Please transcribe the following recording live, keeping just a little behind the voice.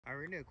All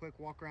right, we're gonna do a quick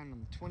walk around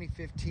on the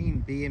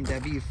 2015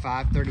 BMW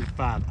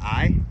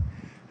 535i.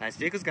 This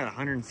vehicle's got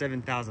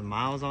 107,000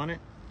 miles on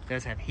it. It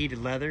does have heated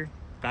leather,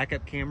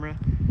 backup camera,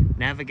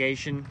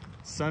 navigation,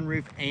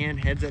 sunroof, and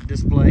heads-up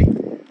display.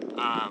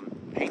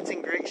 Paint's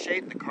in great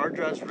shape. The car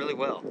drives really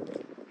well.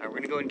 We're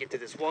gonna go ahead and get to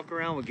this walk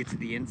around. We'll get to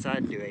the inside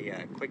and do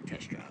a quick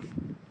test drive.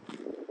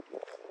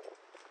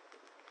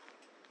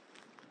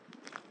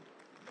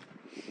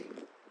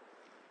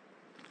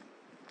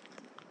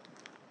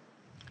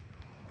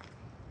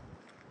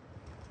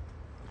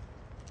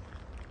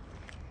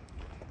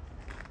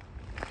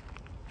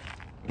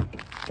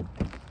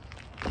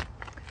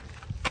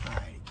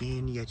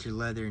 Again, you got your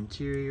leather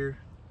interior.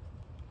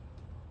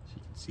 As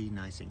you can see,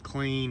 nice and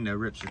clean, no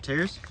rips or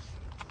tears.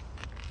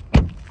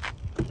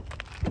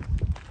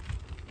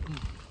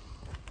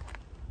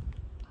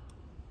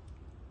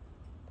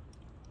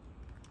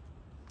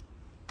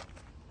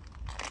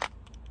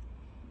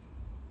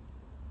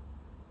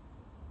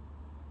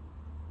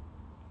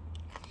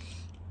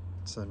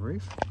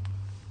 Sunroof.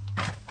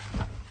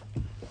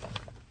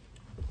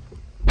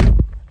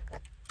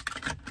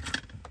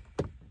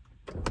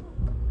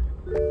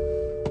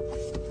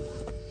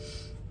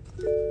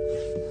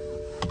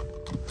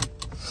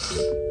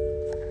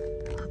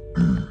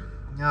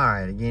 All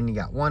right, again, you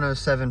got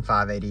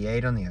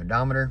 107,588 on the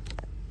odometer.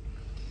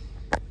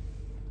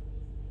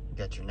 You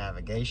got your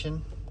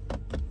navigation,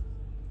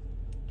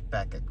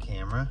 backup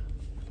camera,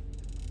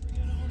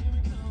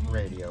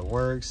 radio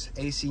works,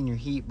 AC and your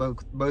heat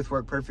both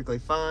work perfectly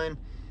fine.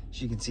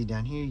 As you can see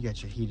down here, you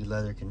got your heated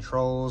leather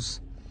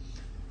controls.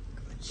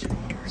 Go ahead and check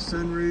your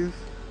sunroof.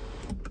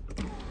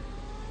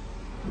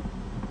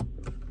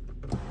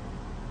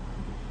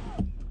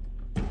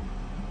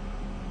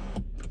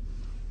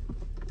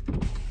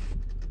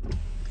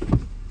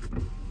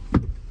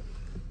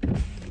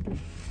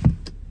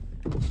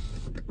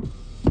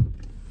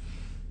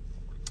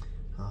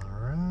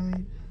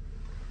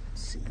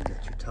 See, you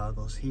got your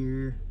toggles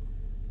here,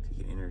 so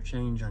you can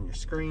interchange on your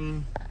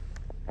screen. I'm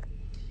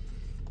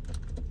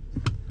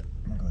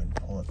gonna go ahead and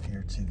pull up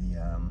here to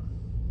the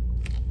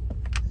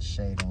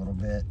shade a little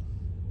bit.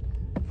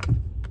 There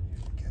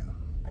we go.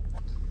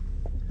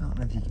 I don't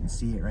know if you can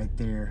see it right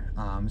there.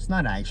 It's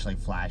not actually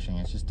flashing,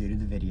 it's just due to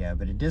the video,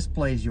 but it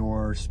displays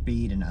your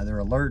speed and other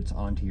alerts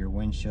onto your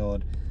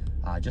windshield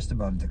just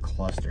above the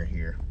cluster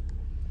here.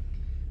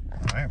 All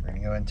right, we're gonna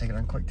go ahead and take it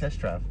on a quick test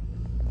drive.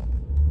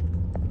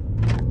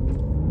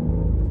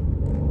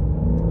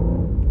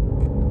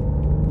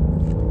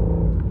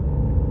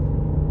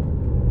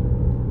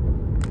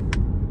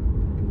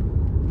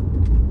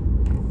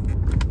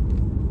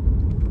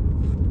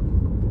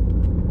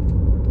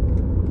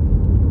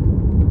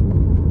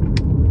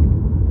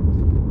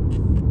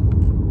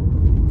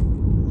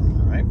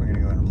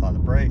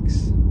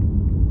 Brakes.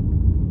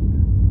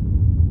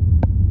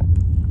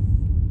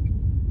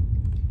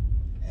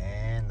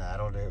 And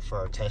that'll do it for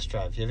our test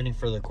drive. If you have any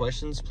further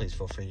questions, please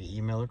feel free to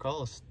email or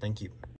call us. Thank you.